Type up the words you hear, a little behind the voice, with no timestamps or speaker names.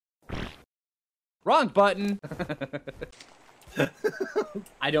Wrong button.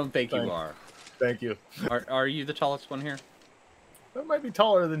 I don't think you are. Thank you. Are you the tallest one here? I might be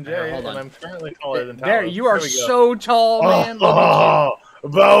taller than Jay, and I'm currently taller than Talos. There, you are so tall, man.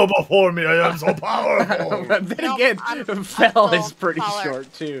 Bow before me, I am so powerful. But then again, Fel is pretty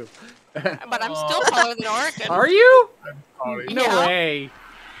short, too. But I'm still taller than Orc. Are you? I'm sorry. No way.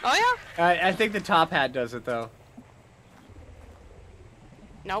 Oh, yeah? I think the top hat does it, though.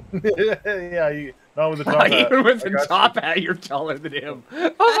 Nope. Yeah, not with the top hat. Even with the top hat, you're taller than him.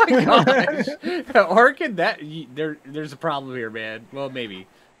 Oh my gosh. Orchid, there's a problem here, man. Well, maybe.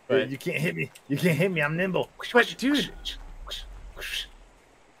 But you can't hit me. You can't hit me. I'm nimble. But, dude,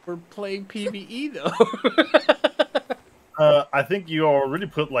 we're playing PvE, though. I think you already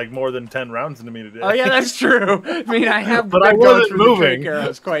put like more than 10 rounds into me today. Oh, yeah, that's true. I mean, I have but I wasn't moving.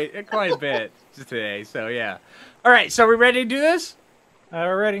 Arrows quite a bit today, so yeah. All right, so are we ready to do this?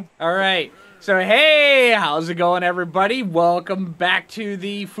 We're ready. All right. So, hey, how's it going, everybody? Welcome back to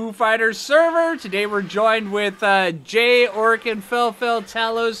the Foo Phighters server. Today we're joined with Jay, Orkin, Fel,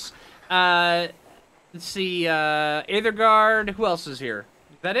 Talos, let's see, Aetherguard. Who else is here?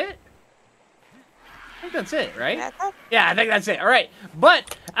 Is that it? I think that's it, right? Yeah, I think that's it. All right.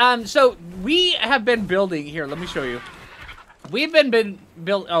 But, so we have been building here. Let me show you. We've been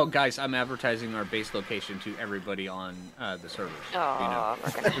built. Oh, guys, I'm advertising our base location to everybody on the servers. Oh,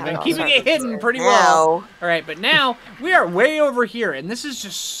 we've been keeping it hidden pretty well. All right, but now we are way over here, and this is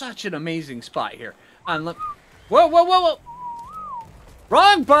just such an amazing spot here. Whoa!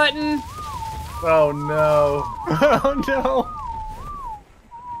 Wrong button. Oh no! Oh no!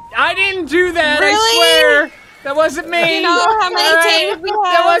 I didn't do that. Really? I swear. That wasn't me. You know how many tables we have?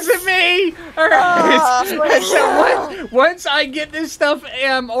 That wasn't me. All right. So once I get this stuff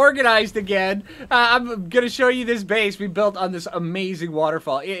organized again, I'm gonna show you this base we built on this amazing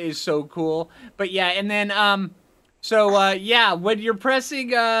waterfall. It is so cool. But yeah, and then yeah, when you're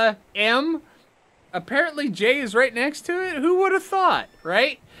pressing M, apparently J is right next to it. Who would have thought,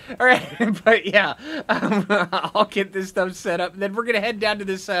 right? All right, but yeah, I'll get this stuff set up. And then we're going to head down to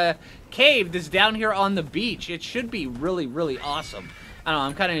this cave that's down here on the beach. It should be really, really awesome. I don't know,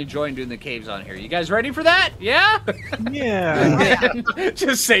 I'm kind of enjoying doing the caves on here. You guys ready for that? Yeah? Yeah.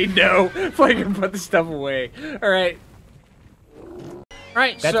 Just say no. Phlinger, put the stuff away. All right. All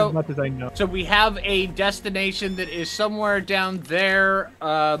right, That's as much as I know. So we have a destination that is somewhere down there,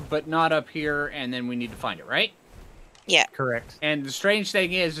 but not up here, and then we need to find it, right? Yeah. Correct. And the strange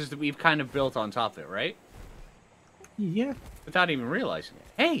thing is that we've kind of built on top of it, right? Yeah. Without even realizing it.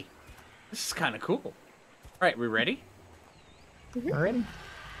 Hey, this is kind of cool. All right, we ready? We're ready.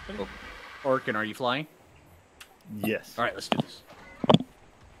 Cool. Orkin, are you flying? Yes. All right, let's do this.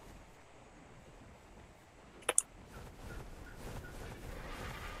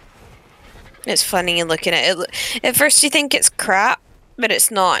 It's funny looking at it. At first you think it's crap, but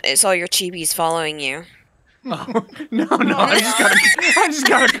it's not. It's all your chibis following you. Oh, no, I just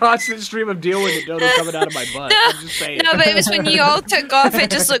got a constant stream of deal with the dodo coming out of my butt. I'm just saying. No, but it was when you all took off,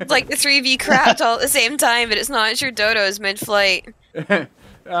 it just looked like the 3v crapped all at the same time, but it's not. It's your dodos mid-flight.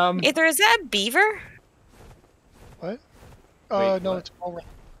 Either is that a beaver? What? Wait, no, what? it's a roll rat.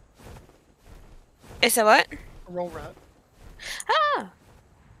 It's a what? A roll rat. Ah. All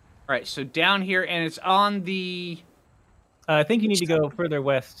right, so down here, and it's on the... I think you need to go further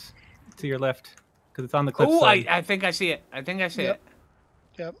west to your left, because it's on the cliff Oh, side. I think I see it. I think I see it.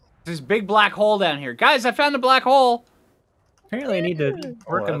 Yep. This big black hole down here. Guys, I found a black hole. Apparently I need to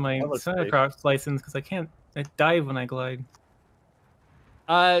work on my Sunacross license, because I dive when I glide.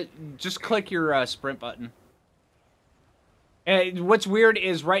 Just click your sprint button. And what's weird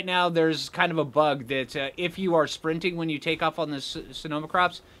is right now there's kind of a bug that if you are sprinting when you take off on the Sonoma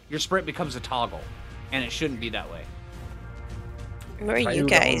crops, your sprint becomes a toggle, and it shouldn't be that way. Where are you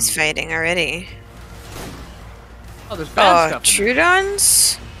guys fighting already? Oh, there's bad stuff.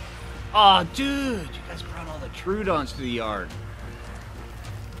 Trudons? Oh, dude, you guys brought all the Trudons to the yard.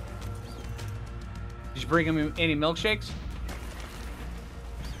 Did you bring them any milkshakes?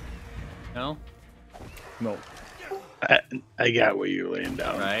 No? No. I got where you're laying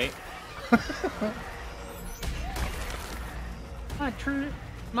down. Right.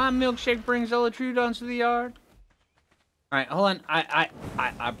 My milkshake brings all the Trudons to the yard. All right, hold on.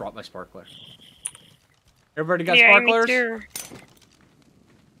 I brought my sparkler. Everybody got sparklers? Me too.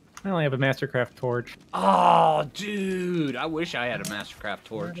 I only have a Mastercraft torch. Oh, dude. I wish I had a Mastercraft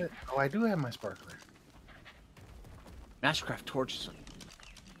torch. Oh, I do have my sparkler. Mastercraft torches.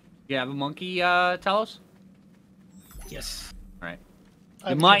 You have a monkey, Talos? Yes. All right.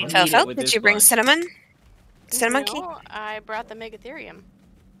 You might need it with Did this you bring bunch. cinnamon? Cinnamon key? No, I brought the Megatherium.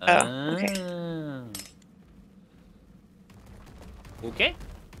 Okay. Okay.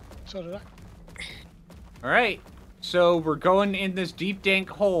 So did I. All right. So we're going in this deep, dank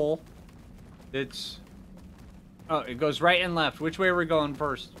hole. It's... Oh, it goes right and left. Which way are we going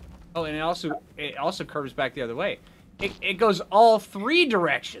first? Oh, and it also curves back the other way. It goes all 3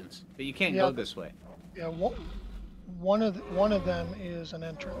 directions, but you can't go this way. Yeah, one of them is an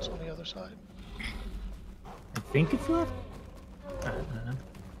entrance on the other side. I think it's left.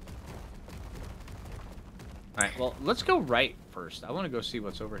 Alright, well, let's go right first. I want to go see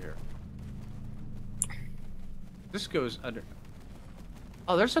what's over here. This goes under...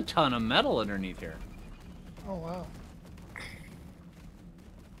 Oh, there's a ton of metal underneath here. Oh, wow.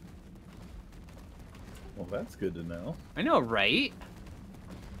 Well, that's good to know. I know, right?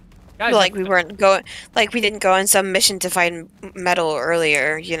 Guys, Like we weren't going, like we didn't go on some mission to find metal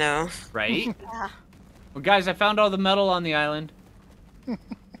earlier, you know. Right? Yeah. Well, guys, I found all the metal on the island.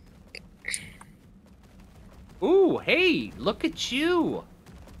 Ooh, hey, look at you.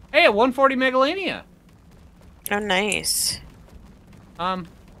 Hey, a 140 Megalania. Oh, nice.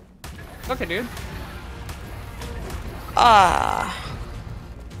 Look at dude. Ah,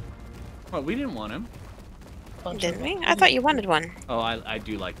 Well, we didn't want him. didn't we? I thought you wanted one. Oh, I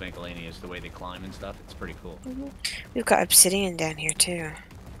do like Megalanias, the way they climb and stuff. It's pretty cool. We've got obsidian down here too.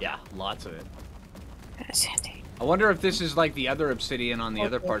 Yeah, lots of it. That's handy. I wonder if this is like the other obsidian on the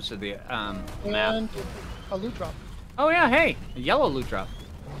other parts of the map. And a loot drop. Oh yeah, hey, a yellow loot drop.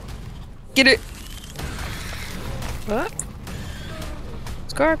 Get it. What?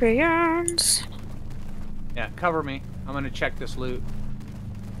 Scorpions. Yeah, cover me. I'm gonna check this loot.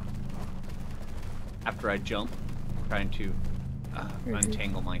 After I jump, trying to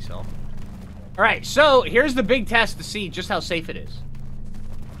untangle myself. Alright, so here's the big test to see just how safe it is.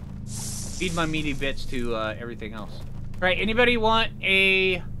 Feed my meaty bits to everything else. Alright, anybody want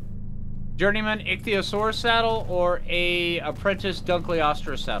a Journeyman Ichthyosaurus saddle or a Apprentice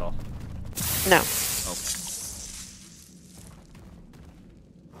Dunkleosteros saddle? No.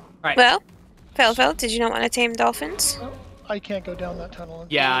 Alright. Well, Felfel, did you not want to tame dolphins? I can't go down that tunnel.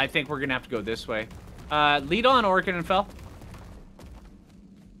 Yeah, I think we're gonna have to go this way. Lead on, Orkin and Fel.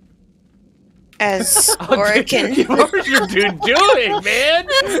 As Orkin. What's your dude doing, man?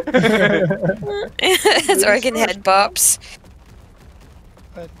 As Orkin head bops.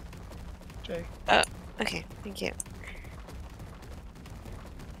 Jay. Oh, okay, thank you.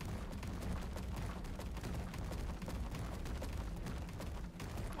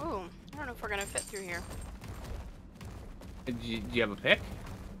 Ooh, I don't know if we're gonna fit through here. Do you have a pick?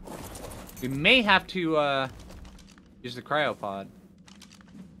 We may have to use the cryopod.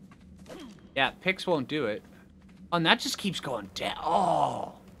 Yeah, picks won't do it. Oh, and that just keeps going down.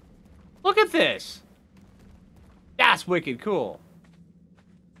 Oh, look at this. That's wicked cool.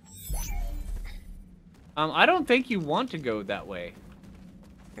 I don't think you want to go that way.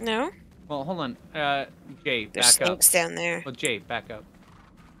 No? Well, hold on. Jay, There's back up. snakes down there. Well, Jay, back up.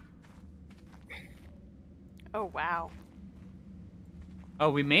 Oh, wow. Oh,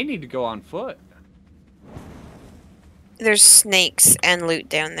 we may need to go on foot. There's snakes and loot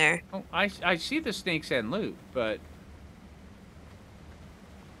down there. Oh, I see the snakes and loot, but...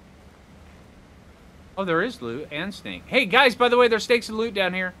 Oh, there is loot and snake. Hey, guys, by the way, there's snakes and loot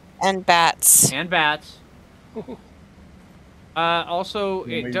down here. And bats. And bats. Also,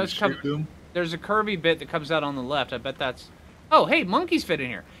 it does come... There's a curvy bit that comes out on the left. I bet that's... Oh, hey, monkeys fit in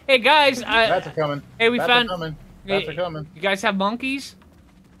here. Hey, guys. Bats are coming. Hey, we Bats found... are coming. Bats are coming. You guys have monkeys?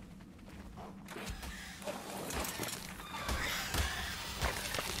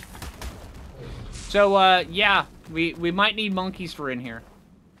 So, yeah, we might need monkeys for in here.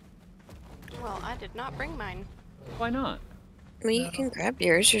 Well, I did not bring mine. Why not? Well, you can grab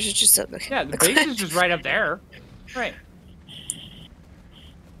yours. Yours is just up the... Yeah, the base is just right up there. Right.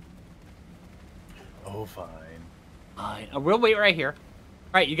 Oh, fine. Fine. We'll wait right here.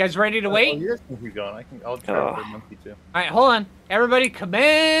 All right, you guys ready to wait? Oh, yours can keep going. I'll try with the monkey too. All right, hold on. Everybody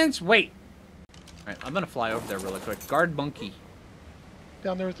commence. Wait. All right, I'm going to fly over there really quick. Guard monkey.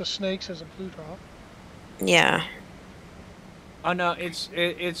 Down there with the snakes as a blue drop. Yeah. Oh, no, it's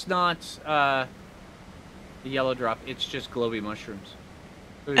not the yellow drop. It's just glowy mushrooms.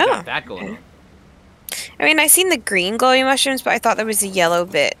 So we got that going on. I mean, I seen the green glowy mushrooms, but I thought there was a yellow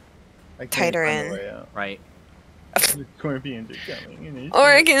bit tighter in. Right. The scorpions are coming.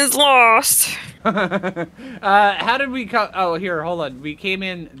 Oregon's lost. How did we come? Oh, here, hold on. We came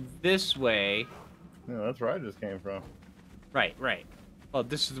in this way. No, that's where I just came from. Right. Well,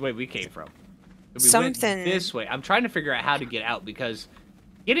 this is the way we came from. So we went this way. I'm trying to figure out how to get out because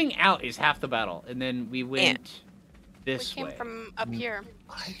getting out is half the battle. And then we went This We way. came from up here.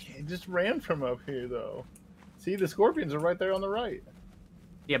 I just ran from up here, though. See, the scorpions are right there on the right.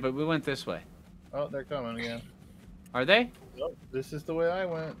 Yeah, but we went this way. Oh, they're coming again. Are they? Nope, this is the way I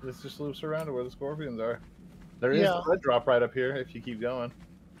went. This just loops around to where the scorpions are. There is Yeah. the red drop right up here if you keep going.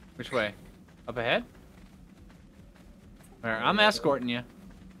 Which way? Up ahead? Alright, I'm escorting you.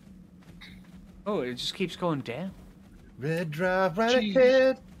 Oh, it just keeps going down. Red drop right Jeez.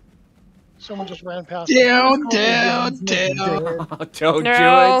 ahead. Someone just ran past. Down, me. down, down. Don't do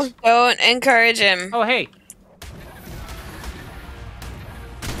No, it. don't encourage him. Oh, hey.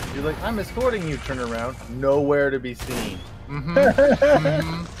 You're like, I'm escorting you. Turn around. Nowhere to be seen.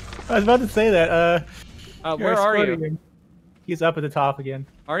 I was about to say that. Where are you? him. He's up at the top again.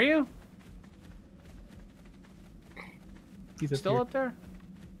 Are you? He's up Still here. up there?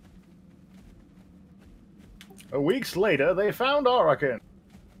 Weeks later, they found Arakin.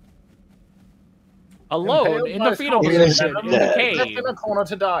 Alone Impaled in by the fetal scorpions. position in the Left cave. in a corner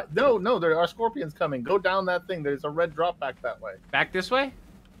to die. No, there are scorpions coming. Go down that thing. There's a red drop back that way. Back this way?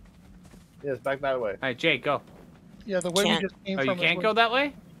 Yes, back that way. Alright, Jake, go. Yeah, the way Can't. we just came Oh, from. you is can't where- go that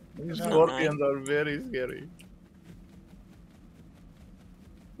way? These No. scorpions are very scary.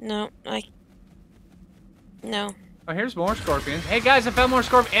 No, No. Oh, here's more scorpions. Hey, guys, I found more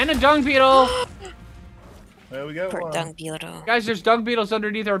scorpions and a dung beetle. There we go. Poor dung beetle. Guys, there's dung beetles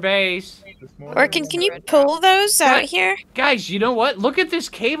underneath our base. Or can you pull those out here? Guys, you know what? Look at this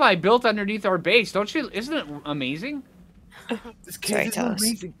cave I built underneath our base. Don't you? Isn't it amazing? This Sorry, cave is tell us.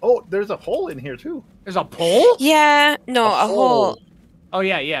 amazing. Oh, there's a hole in here too. There's a pole? Yeah, no, a hole. Oh,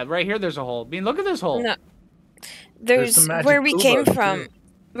 yeah. Right here, there's a hole. I mean, look at this hole. No. There's There's some magic where we came Ubers, from. too.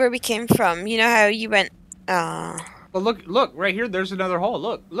 Where we came from. You know how you went. Well, look, right here, there's another hole.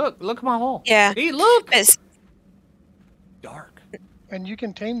 Look at my hole. Yeah. See, look. It's Dark. And you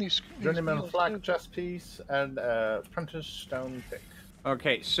can tame these. Journeyman beetles, flak too. chest piece and prentice stone pick.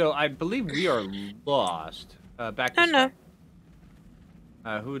 Okay, so I believe we are lost. Back to Oh,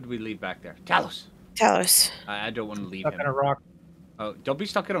 no. who would we leave back there? Talos. Talos. I don't want to leave Stuck him. in a rock. Oh, don't be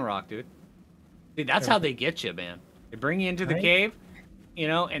stuck in a rock, dude. See, that's how they get you, man. They bring you into the Right. cave,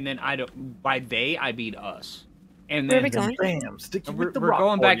 and then I beat us. And Where are then we going? Bam! Stick you we're with the we're rock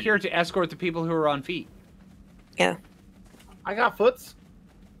going back warrior. here to escort the people who are on feet. Yeah. I got foots.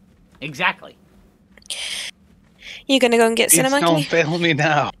 Exactly. You gonna go and get Please don't Cinemonkey? fail me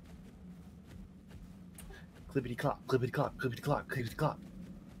now. Clippity clop, clippity clop, clippity clop, clippity clop.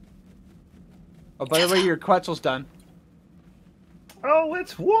 Oh, by the way, your Quetzal's done. Oh,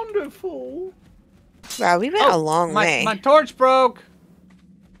 it's wonderful. Wow, we went a long way. My torch broke.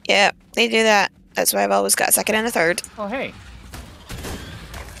 Yeah, they do that. That's why I've always got a second and a third. Oh, hey.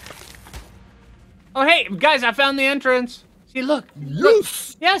 Oh, hey, guys, I found the entrance. See, look.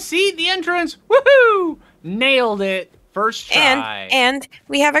 Yes. Yeah, see, the entrance. Woohoo! Nailed it. First try. And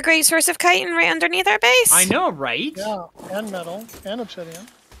we have a great source of chitin right underneath our base. I know, right? Yeah, and metal, and obsidian,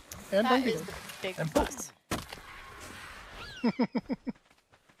 and That dung is beetle. a big And plus.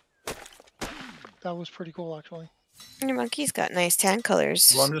 That was pretty cool, actually. Your monkey's got nice tan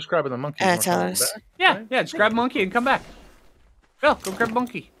colors. Well, I'm just grabbing the monkey. Tell us. Yeah, just grab monkey and come back. Phil, go grab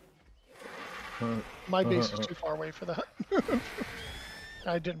monkey. My base is too far away for that.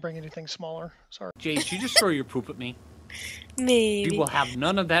 I didn't bring anything smaller. Sorry. Jay, did you just throw your poop at me? Maybe. We will have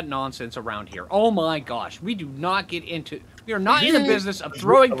none of that nonsense around here. Oh my gosh, we do not get into. We are not in the business of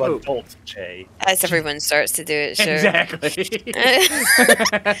throwing poop. Adults, Jay. As everyone starts to do it, sure. Exactly.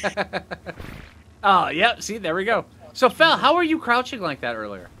 Oh, yep. See, there we go. So, Fel, how are you crouching like that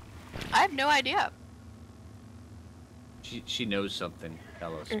earlier? I have no idea. She knows something.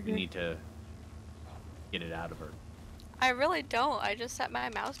 Tell us. We need to get it out of her. I really don't. I just set my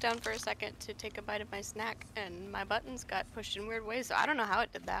mouse down for a second to take a bite of my snack, and my buttons got pushed in weird ways, so I don't know how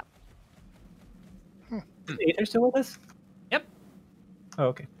it did that. Is Aether still with us? Yep. Oh,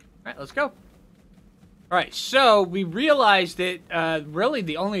 okay. All right, let's go. All right, so we realized that really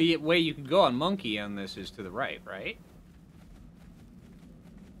the only way you can go on monkey on this is to the right, right?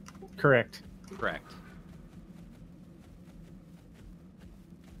 Correct. Correct.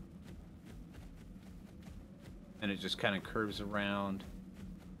 And it just kind of curves around.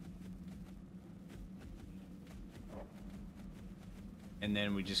 And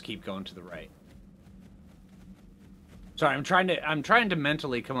then we just keep going to the right. Sorry, I'm trying to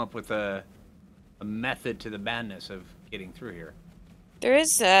mentally come up with a method to the madness of getting through here. There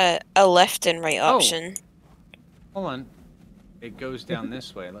is a left and right option. Hold on. It goes down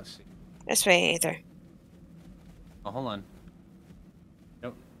this way. Let's see. This way, either. Oh, hold on.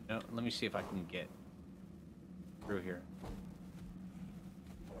 Nope. No, let me see if I can get through here.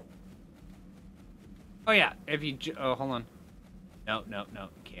 Oh yeah, if you oh hold on. No, you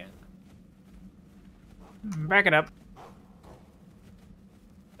can't. Back it up.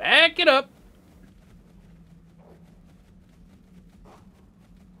 Back it up.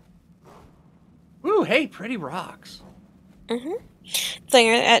 Ooh, hey, pretty rocks.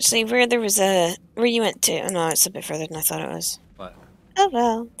 Phlinger, actually, where you went to? Oh, no, it's a bit further than I thought it was. What? Oh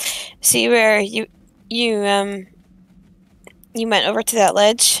well. See where you went over to that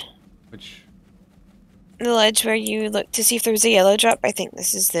ledge? Which? The ledge where you looked to see if there was a yellow drop? I think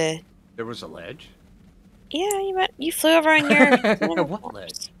this is the... There was a ledge? Yeah, you flew over on your... What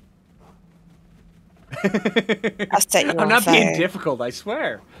ledge? I'll set you I'm on not fire. being difficult, I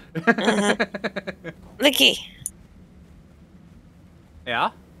swear. Licky,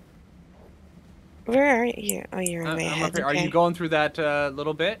 Yeah? where are you? Oh, you're way I'm ahead. up here. Are Okay. you going through that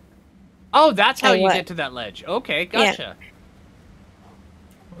little bit? Oh, that's how you what? get to that ledge. Okay, gotcha.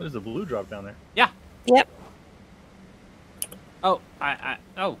 There's a blue drop down there. Yeah. Yep. Oh,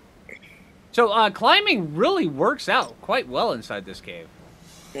 oh. So, climbing really works out quite well inside this cave.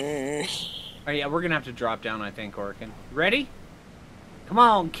 Oh, yeah, we're gonna have to drop down, I think, Orkin. Ready? Come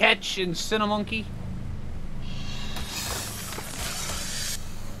on, catch and Cinnamonkey.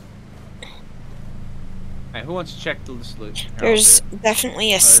 Alright, who wants to check this loot? Here, I'll There's do it. definitely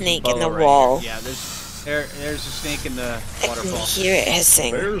a There's snake in boa the right wall. here. Yeah, there's a snake in the I can waterfall. hear it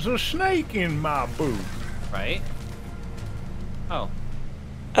hissing. There's a snake in my boot. Right? Oh.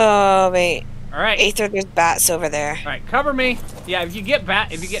 Oh, wait. Alright. Aether, there's bats over there. Alright, cover me. Yeah, if you get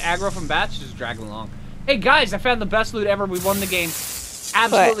aggro from bats, just drag them along. Hey guys, I found the best loot ever. We won the game.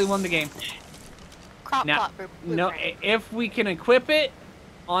 Absolutely won the game. Crop Now, plot no, if we can equip it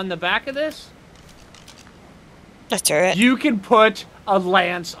on the back of this, Let's do it. you can put a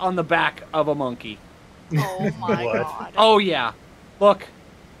lance on the back of a monkey. Oh my What? god. Oh yeah. Look,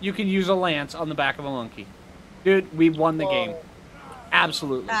 you can use a lance on the back of a monkey. Dude, we won the game.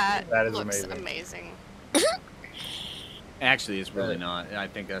 Absolutely. That is looks amazing. Actually, it's really not. I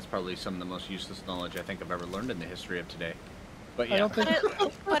think that's probably some of the most useless knowledge I think I've ever learned in the history of today. But I yeah. don't think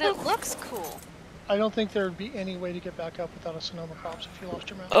But it looks cool. I don't think there would be any way to get back up without a Sonoma Crops if you lost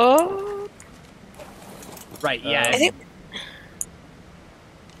your mount. Oh, Right, yeah. I think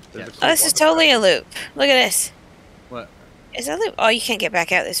There's a oh, this is totally a loop. Look at this. What? Is that a loop? Oh, you can't get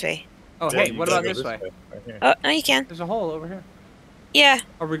back out this way. Oh, Yeah, hey, you what gotta about go this way? Right here. Oh, no, you can. There's a hole over here. Yeah,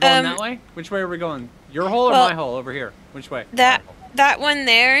 Are we going Um, that way? Which way are we going? Your hole or well, my hole? Over here. Which way? that one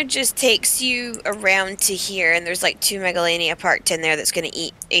there just takes you around to here, and there's like 2 Megalania parked in there that's gonna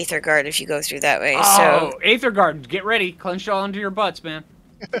eat Aether Guard if you go through that way. Oh, Aether Guard, get ready. Clench it all into your butts, man.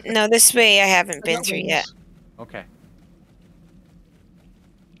 So no, this way I haven't And been that through was- yet. Okay.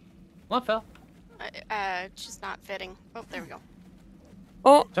 What, Phil? Just not fitting. Oh, there we go.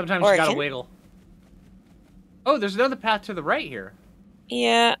 Oh, Sometimes you gotta Orkin? wiggle. Oh, there's another path to the right here.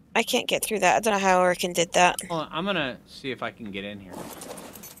 Yeah, I can't get through that. I don't know how Orkin did that. Hold on, I'm gonna see if I can get in here.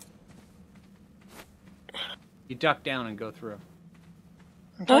 You duck down and go through.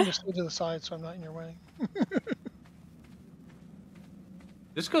 I'm trying to stay to the side so I'm not in your way.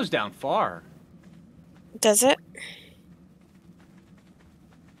 This goes down far. Does it?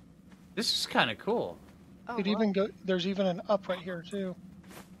 This is kind of cool. Oh, It whoa. even go. There's even an up right here too.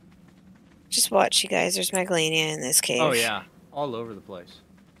 Just watch, you guys. There's Megalania in this cave. Oh yeah, all over the place.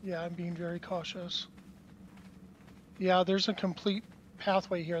 Yeah, I'm being very cautious. Yeah, there's a complete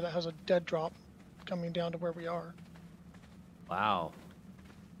pathway here that has a dead drop coming down to where we are. Wow.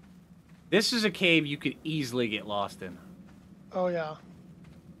 This is a cave you could easily get lost in. Oh yeah.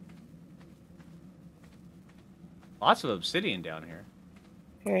 Lots of obsidian down here.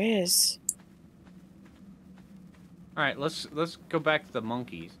 There is. All right, let's go back to the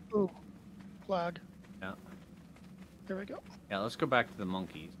monkeys. Ooh, flag. Yeah. There we go. Yeah, let's go back to the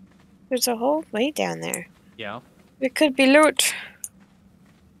monkeys. There's a whole way down there. Yeah. There could be loot.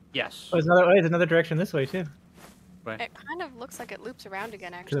 Yes. Oh, there's another direction this way too. It kind of looks like it loops around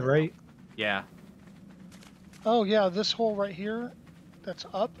again, To actually. the right. Yeah. Oh yeah, this hole right here, that's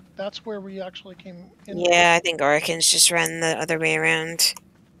up. That's where we actually came in. Yeah, I think Orkin's just ran the other way around.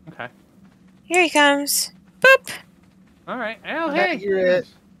 Okay. Here he comes. Boop! All right. Oh, Tag, hey. you're it.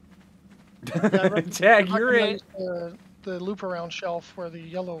 Tag, you're it. Recognize the loop around shelf where the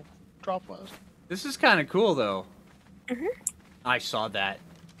yellow drop was. This is kind of cool, though. Mhm. I saw that.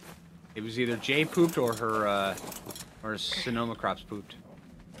 It was either Jay pooped or her, or Sonoma Crops pooped.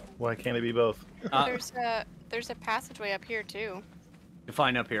 Why can't it be both? There's a passageway up here too.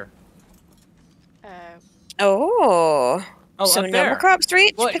 Define up here. Oh. Oh, so up there. Nomocrops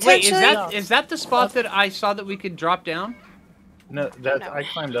reach, Wait, potentially? is that the spot that I saw that we could drop down? No, that's I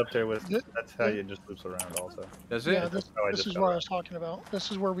climbed up there with. That's how you just loops around. Also, does it? Yeah, this is where I was talking about. This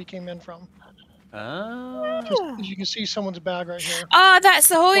is where we came in from. Oh. As you can see, someone's bag right here. Oh, that's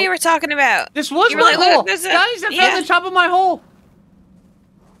the hole you were talking about. This was You my were like, hole! look, there's a- Guys, I found the top of my hole!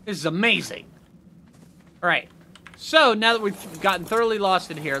 This is amazing. Alright. So, now that we've gotten thoroughly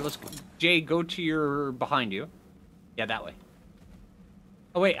lost in here, let's... Jay, go to your... behind you. Yeah, that way.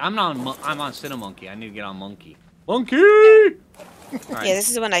 Oh, wait, I'm on Cinemonkey. I need to get on Monkey. Monkey! Right. Yeah, this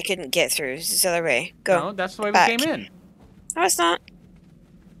is the one I couldn't get through. This is the other way. Go. No, that's the way back. we came in. No, it's not.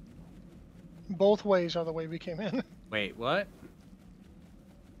 Both ways are the way we came in. Wait, what?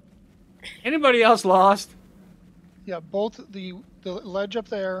 Anybody else lost? Yeah, both the ledge up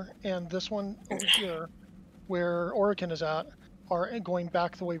there and this one over here, where Orican is at, are going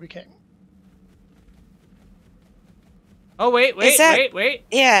back the way we came. Oh, wait.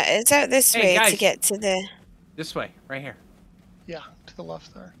 Yeah, it's out this way guys. to get to the... This way, right here. Yeah, to the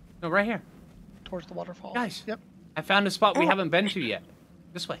left there, No, right here. towards the waterfall. Guys. Yep. I found a spot we haven't been to yet.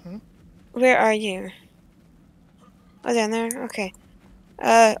 This way. Where are you? Oh, down there? Okay.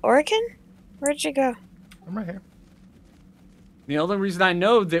 Oregon? Where'd you go? I'm right here. The only reason I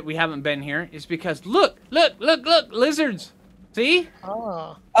know that we haven't been here is because look, lizards. See?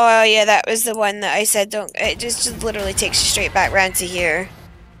 Ah, Oh, yeah, that was the one that I said don't... It just literally takes you straight back round to here.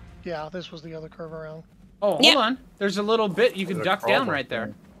 yeah, this was the other curve around. Oh, hold on. There's a little bit you can There's a duck down crawler right there.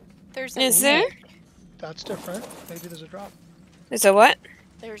 thing. There's Is an there? egg. That's different. Maybe there's a drop. There's a what?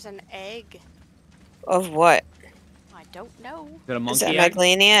 There's an egg. Of what? I don't know. Is that a Is monkey that a egg?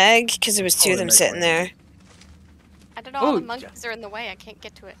 Magdalenia egg? Because there was two of them the sitting there. I don't know. All Oh, the monkeys are in the way. I can't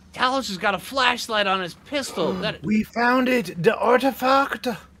get to it. Talos has got a flashlight on his pistol. We found it. The artifact.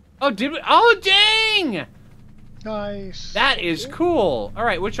 Oh, did we? Oh, dang! Nice. That is cool. All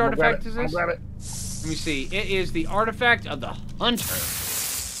right, which artifact is this? Grab it. Let me see. It is the artifact of the hunter.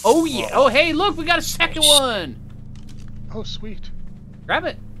 Oh, yeah. Oh, hey, look, we got a second one. Oh, sweet. Grab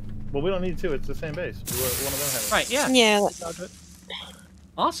it. Well, we don't need two. It's the same base. One of them has it. Right, yeah. Yeah. Got it.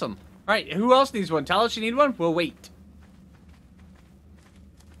 Awesome. All right, who else needs one? Talos, you need one? We'll wait.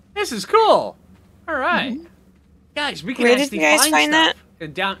 This is cool. All right. Guys, we can Where did actually you guys find find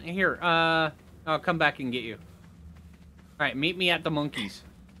stuff. Down here. I'll come back and get you. All right, meet me at the monkeys.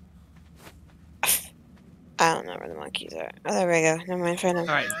 I don't know where the monkeys are. Oh, there we go. Never mind, find them.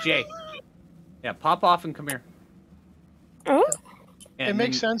 All right, Jay. Yeah, pop off and come here. Oh? And It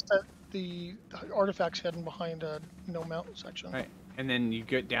makes then- sense that the artifact's hidden behind a no mount section. Right, and then you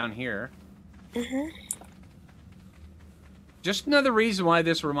get down here. Mm-hmm. Just another reason why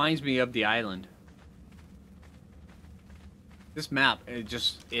this reminds me of the island. This map,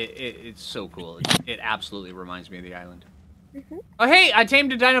 it's so cool. It absolutely reminds me of the island. Mm-hmm. Oh, hey, I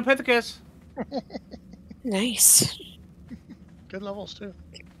tamed a Dinopithecus. Nice. Good levels too.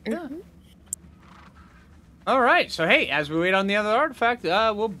 Yeah. All right, so hey, as we wait on the other artifact,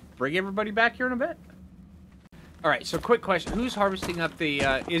 we'll bring everybody back here in a bit. All right, so quick question: who's harvesting up the?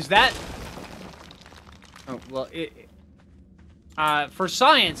 Is that? Oh well, for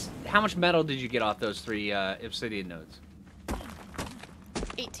science, how much metal did you get off those 3 obsidian nodes?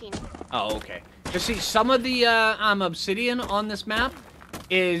 18. Oh, okay. Because see, some of the obsidian on this map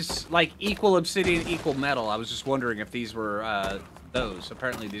is like equal obsidian, equal metal. I was just wondering if these were those.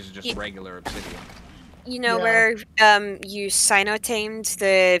 Apparently, these are just regular obsidian. You know Yeah. where you cyno-tamed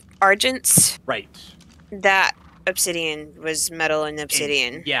the Argents? Right. That obsidian was metal and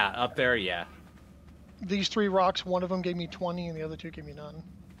obsidian. Yeah, up there, yeah. These 3 rocks, one of them gave me 20 and the other 2 gave me none.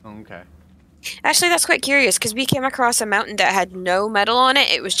 Okay. Actually, that's quite curious, because we came across a mountain that had no metal on it.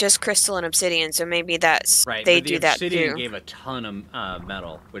 It was just crystal and obsidian, so maybe that's... Right, they but do the that obsidian too. gave a ton of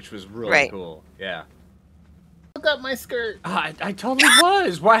metal, which was really Right. cool. Yeah. Look at my skirt. I totally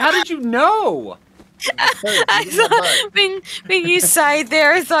was. Why? How did you know? I thought, when you sighed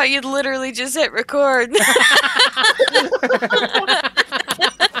there, I thought you'd literally just hit record.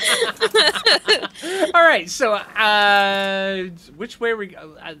 All right, so which way are we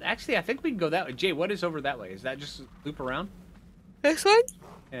go? Actually, I think we can go that way. Jay, what is over that way? Is that just loop around? This one?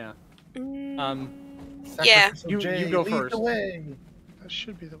 Yeah. Yeah. You go lead first. the way. That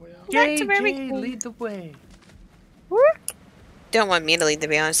should be the way out. Back to where we Jay, came. lead the way. Don't want me to lead, to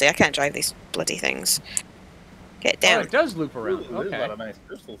be honest. I can't drive these bloody things. Get Oh, down. it does loop around. Ooh, there's a lot Okay. of nice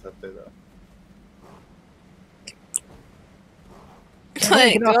crystals up there, though.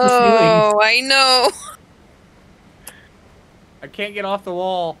 Like, Get off the oh, I know. I can't get off the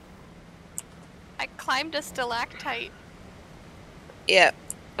wall. I climbed a stalactite. Yeah.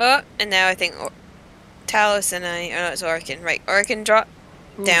 Oh, and now I think Talos and I... Oh, no, it's Orkin. Right, Orkin, drop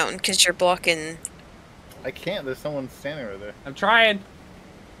down, because you're blocking... I can't. There's someone standing right there. I'm trying.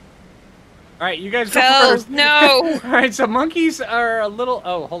 All right, you guys go Phil, first. no. All right, so monkeys are a little.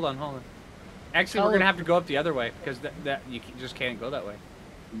 Oh, hold on. Actually, we're gonna have to go up the other way because that you just can't go that way.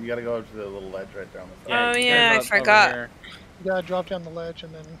 You gotta go up to the little ledge right there on the side. Oh yeah, I forgot. You gotta drop down the ledge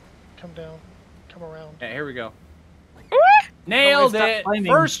and then come around. Yeah, here we go. Nailed it!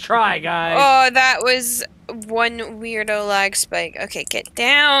 First try, guys. Oh, that was one weirdo lag spike. Okay, get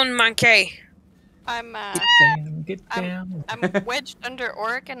down, monkey. I'm Get down. I'm wedged under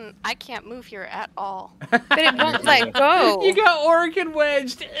Oric and I can't move here at all. But it won't let go. You got Oregon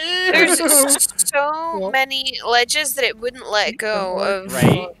wedged. There's so many ledges that it wouldn't let go of.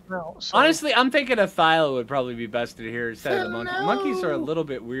 Right. So, Honestly, I'm thinking a Thyla would probably be best in here instead of the monkey. Monkeys are a little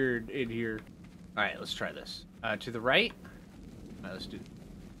bit weird in here. All right, let's try this. To the right. All right, let's do.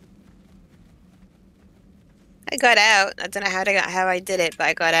 I got out. I don't know how I did it, but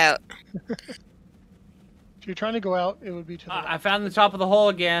I got out. if you're trying to go out, it would be to the I found the top of the hole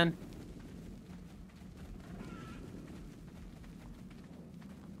again.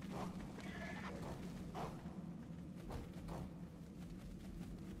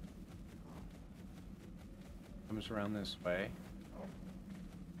 Comes around this way.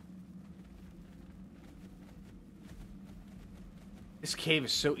 This cave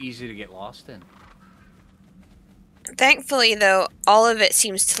is so easy to get lost in. Thankfully, though, all of it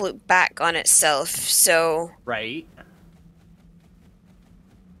seems to loop back on itself, so... Right.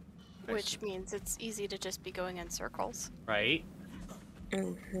 Which means it's easy to just be going in circles. Right.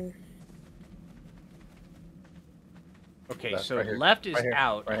 Mm-hmm. Okay, Left, so right here. left is Right here.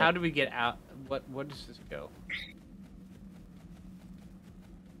 out. Right How here. do we get out? What does this go?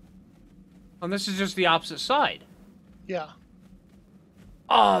 Oh, this is just the opposite side. Yeah.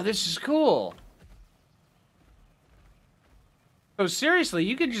 Oh, this is cool. So seriously,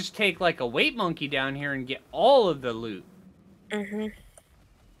 you could just take like a weight monkey down here and get all of the loot. Mm-hmm.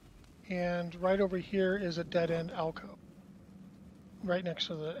 And right over here is a dead-end alcove. Right next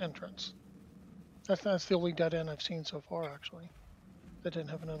to the entrance. That's the only dead end I've seen so far, actually. That didn't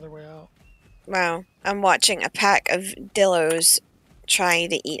have another way out. Wow. I'm watching a pack of dillos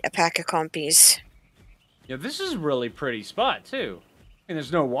trying to eat a pack of compies. Yeah, this is a really pretty spot too. And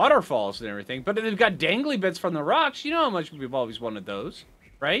there's no waterfalls and everything, but they've got dangly bits from the rocks. You know how much we've always wanted those,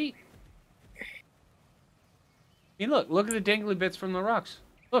 right? I mean, look at the dangly bits from the rocks.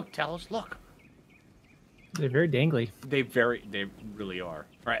 Look, Talos, look. They're very dangly. They really are.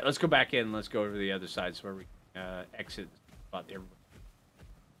 All right, let's go back in. Let's go over to the other side so where we exit the spot there.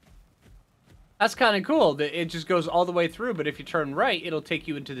 That's kind of cool. That it just goes all the way through, but if you turn right, it'll take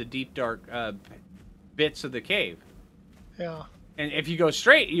you into the deep, dark bits of the cave. Yeah. And if you go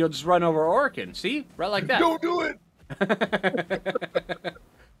straight, you'll just run over Orkin. See? Right like that. Don't do it!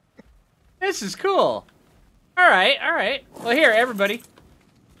 This is cool. All right, all right. Well, here, everybody.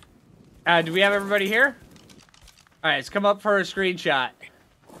 Do we have everybody here? All right, let's come up for a screenshot.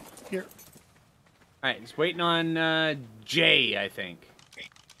 Here. All right, it's waiting on Jay, I think.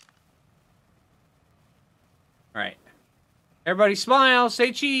 All right. Everybody smile,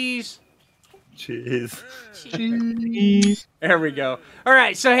 say cheese. Cheese. Cheese. There we go. All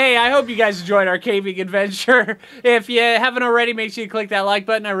right, so hey, I hope you guys enjoyed our caving adventure. If you haven't already, make sure you click that like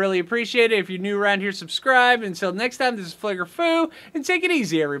button. I really appreciate it. If you're new around here, subscribe. Until next time, this is Phlinger Phoo, and take it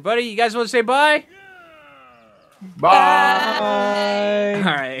easy, everybody. You guys want to say bye? Bye!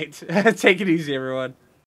 All right. Take it easy, everyone.